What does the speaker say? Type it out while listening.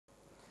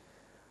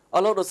អ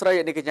លោកដូស្រី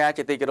នេះកញ្ញា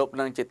ជាទីគោរព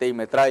និងជាទី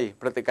មេត្រី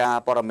ព្រឹត្តិការ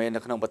ណ៍ព័ត៌មាននៅ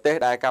ក្នុងប្រទេស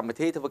ដែលកម្មវិ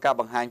ធីធ្វើការ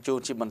បង្ហាញជូន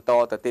ជាបន្ត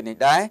ទៅទៀតនេះ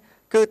ដែរ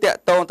គឺតាក់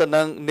ទងទៅ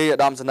នឹងនាយឧ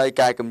ត្តមសេនីយ៍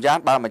កាយកម្យ៉ាង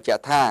បានបញ្ជា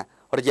ក់ថា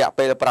រយៈ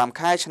ពេល5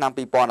ខែឆ្នាំ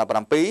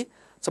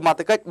2017សមត្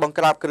ថកិច្ចបង្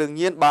ក្រាបគ្រឿង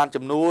ញៀនបាន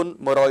ចំនួន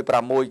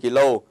106គី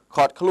ឡូខ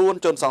ត់ខ្លួន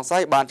ជនសង្ស័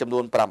យបានចំនួ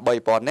ន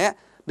8000នាក់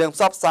និងផ្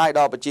សព្វផ្សាយដ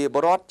ល់ប្រជាពល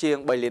រដ្ឋជាង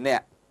3លាននា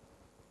ក់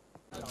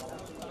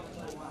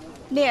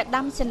នាយឧត្ត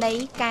មសេនី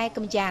យ៍កាយក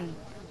ម្យ៉ាង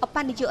អប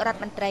នាយករដ្ឋ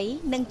មន្ត្រី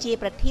និងជា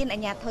ប្រធានអា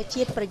ជ្ញាធរ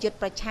ជាតិប្រយុទ្ធ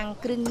ប្រឆាំង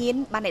គ្រឿងញៀន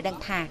បានឲ្យដឹង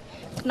ថា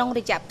ក្នុងរ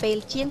យៈពេល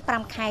ជាង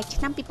5ខែឆ្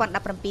នាំ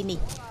2017នេះ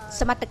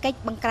សមត្ថកិច្ច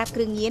បង្ក្រាបគ្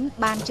រឿងញៀន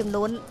បានចំ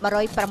នួន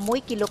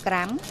106គីឡូក្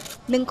រាម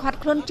និងឃាត់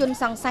ខ្លួនជន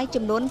សង្ស័យ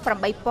ចំនួន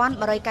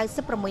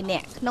8196នា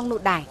ក់ក្នុងនោះ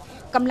ដែរ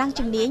កម្លាំង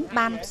ជំនាញ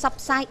បានផ្សព្វ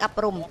ផ្សាយអប់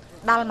រំ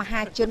ដល់ម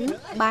ហាជន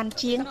បាន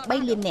ជាង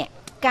3លាននាក់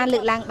ការលើ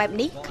កឡើងបែប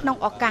នេះក្នុង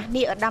ឱកាស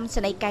នាយឧត្តម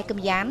សេនីយ៍កាយក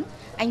ម្យ៉ាង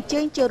អញ្ជើ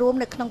ញចូលរួម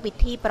នៅក្នុងពិ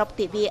ធីប្រពៃ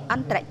ទិវាអ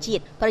ន្តរជា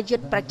តិប្រយុ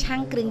ទ្ធប្រឆាំ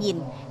ងគ្រឿងញៀន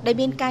ដែល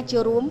មានការចូ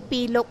លរួមពី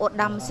លោកឧត្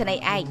តមសេនី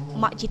យ៍ឯក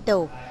ម៉ាក់ជីតូ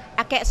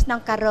អគ្គស្នង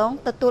ការរង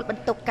ទទួលប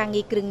ន្ទុកការ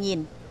ងារគ្រឿងញៀន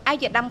ឯ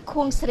កឧត្តម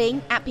ខួងស្រេង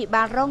អភិ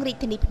បាលរងរាជ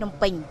ធានីភ្នំ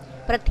ពេញ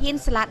ប្រធាន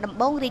សាលាដំ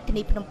បងរាជធា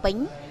នីភ្នំពេញ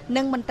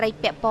និងមន្ត្រី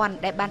ពាក់ព័ន្ធ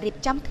ដែលបានរៀប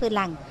ចំធ្វើ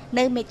ឡើង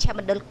នៅមជ្ឈម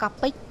ណ្ឌលកោះ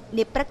ពេជ្រ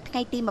នាព្រឹកថ្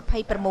ងៃទី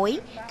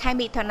26ខែ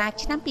មិថុនា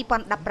ឆ្នាំ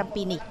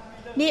2017នេះ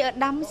នាយឧត្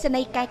តមសេ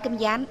នីយ៍កាយកម្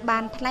យ៉ាងបា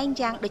នថ្លែង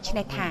យ៉ាងដូច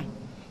នេះថា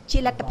ជា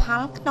លទ្ធផ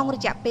លក្នុងរ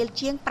យៈពេល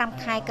ជាង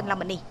5ខែកន្លង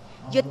មកនេះ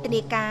យុទ្ធ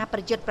នាការប្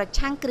រយុទ្ធប្រ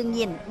ឆាំងគ្រឿង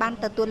ញៀនបាន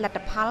ទទួលលទ្ធ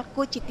ផល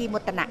គួរជាទីមោ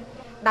ទនៈ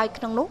ដោយ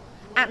ក្នុងនោះ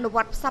អនុវ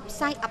ត្តផ្សព្វផ្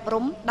សាយអប់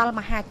រំដល់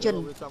មហាជន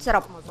ស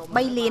រុប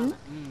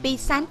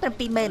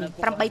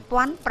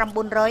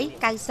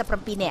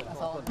3,278,997 នាក់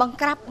បង្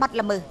ក្រាបបទ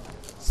ល្មើស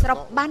សរុប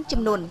បាន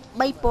ចំនួន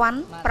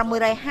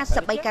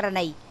3653ករ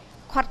ណី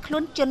ឃាត់ខ្លួ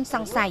នជនស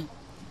ង្ស័យ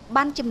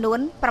បានចំនួន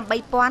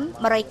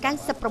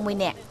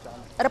8196នាក់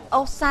រឹប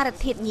អូសសារ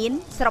ធាតុញៀន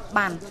សរុប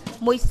បាន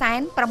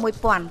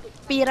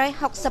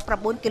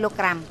16269គីឡូ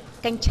ក្រាម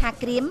កញ្ឆា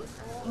ក្រៀម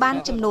បាន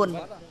ចំនួន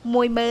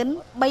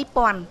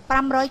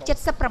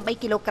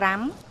13578គីឡូក្រាម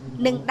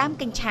និងដើម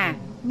កញ្ឆា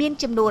មាន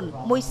ចំនួន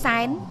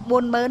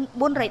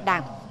144,400ដើ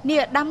មនាយ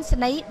ឧត្តមសេ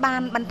នីយ៍បា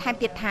នបន្ថែម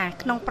ទៀតថា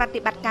ក្នុងប្រតិ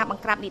បត្តិការប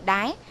ង្ក្រាបនេះ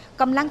ដែរ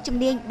កម្លាំងជំ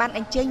នាញបានអ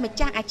ញ្ជើញម្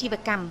ចាស់អាជីវ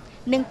កម្ម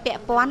និងពា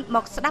ក់ព័ន្ធម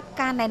កស្ដាប់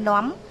ការណែ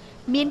នាំ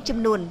មានចំ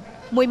នួន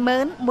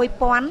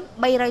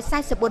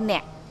11344នា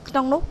ក់ក្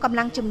នុងនោះកម្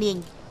លាំងជំនាញ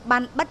បា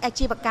នបិទអា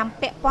ជីវកម្ម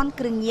ពាក់ព័ន្ធ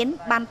គ្រឿងញៀន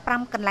បាន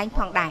5កន្លែងផ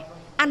ងដែរ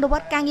អនុវ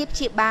ត្តការងារព្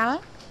យាបាល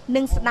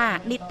និងស្ដារ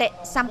នីតិ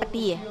សម្ប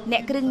ទាអ្ន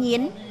កគ្រឿងញៀ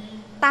ន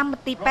តាមម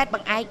ន្ទីរពេទ្យប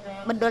ង្អែក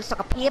មណ្ឌលសុ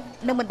ខភាព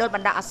និងមណ្ឌលប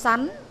ណ្ដោះអាស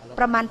ន្ន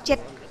ប្រមាណជិត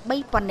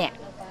3000នាក់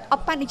អ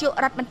បនាយក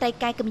រដ្ឋមន្ត្រី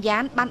កាយកម្យ៉ា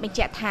ងបានបញ្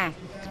ជាក់ថា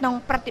ក្នុង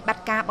ប្រតិបត្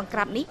តិការបង្ក្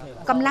រាបនេះ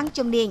កម្លាំង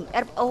ជំនាញ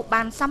រឹបអូស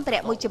បានសម្ភា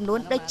រៈមួយចំនួន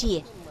ដូចជារ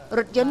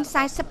ថយន្ត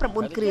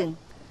49គ្រឿង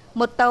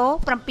ម៉ូតូ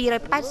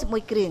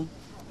781គ្រឿង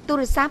ទូ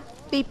រស័ព្ទ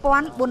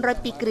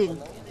2402គ្រឿង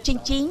ជ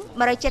ញ្ជីង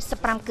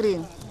175គ្រឿង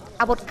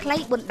អាវុធខ្លី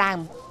4ដើម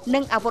និ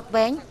ងអាវុធ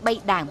វែង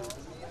3ដើម